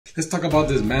Let's talk about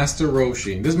this Master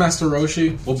Roshi. This Master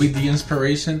Roshi will be the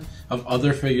inspiration of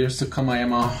other figures to come. I am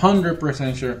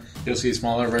 100% sure you'll see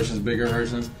smaller versions, bigger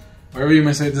versions. Whatever you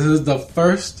may say, this is the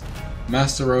first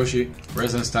Master Roshi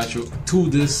resin statue to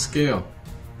this scale.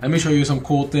 Let me show you some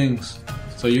cool things.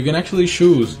 So you can actually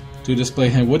choose to display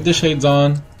him with the shades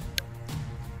on,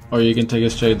 or you can take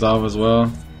his shades off as well,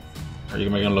 or you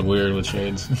can make him look weird with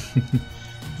shades.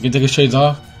 You can take his shades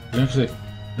off. You can actually,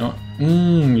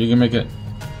 you can make it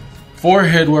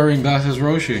forehead wearing glasses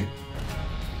Roshi,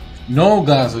 no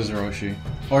glasses Roshi,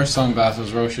 or sunglasses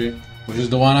Roshi, which is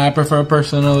the one I prefer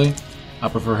personally. I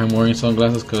prefer him wearing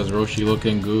sunglasses because Roshi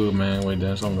looking good, man, with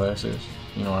them sunglasses.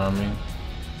 You know what I mean?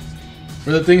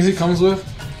 For the things he comes with,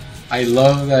 I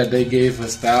love that they gave a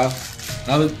staff.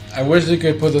 Now that I wish they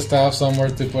could put the staff somewhere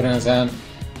to put in his hand,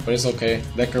 but it's okay.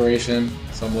 Decoration,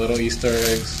 some little Easter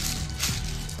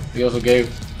eggs. They also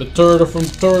gave the turtle from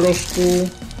Turtle School.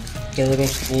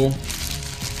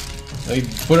 They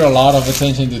put a lot of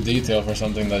attention to detail for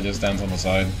something that just stands on the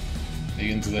side.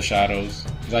 Into the shadows,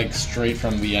 like straight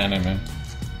from the anime.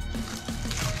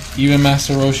 Even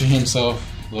Master Roshi himself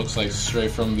looks like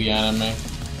straight from the anime.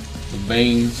 The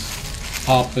veins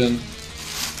popping,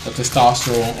 the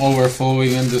testosterone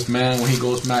overflowing in this man when he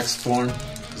goes max form,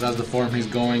 because that's the form he's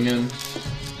going in.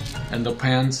 And the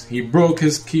pants, he broke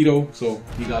his keto, so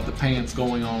he got the pants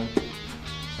going on.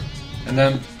 And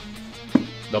then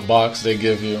the box they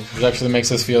give you, which actually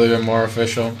makes us feel even more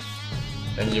official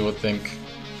than you would think.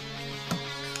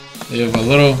 You have a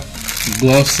little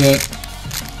glove set,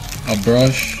 a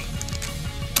brush,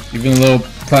 even a little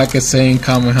placket saying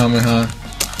Kamehameha.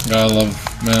 Gotta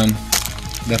love, man,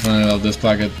 definitely love this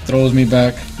placket. Throws me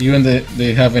back. Even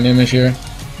they have an image here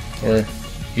where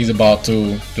he's about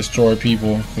to destroy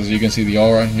people, because you can see the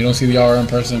aura. You don't see the aura in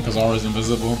person because aura is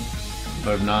invisible,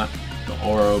 but if not, the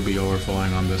aura will be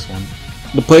overflowing on this one.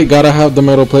 The plate gotta have the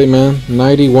metal plate, man.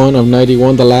 91 of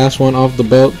 91, the last one off the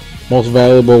belt, most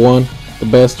valuable one. The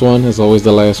best one is always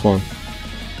the last one.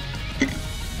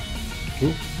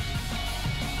 Ooh.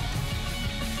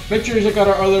 Make sure you check out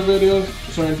our other videos.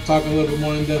 We're starting to talk a little bit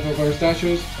more in depth of our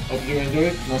statues. Hope you enjoy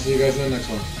it, and I'll see you guys in the next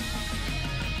one.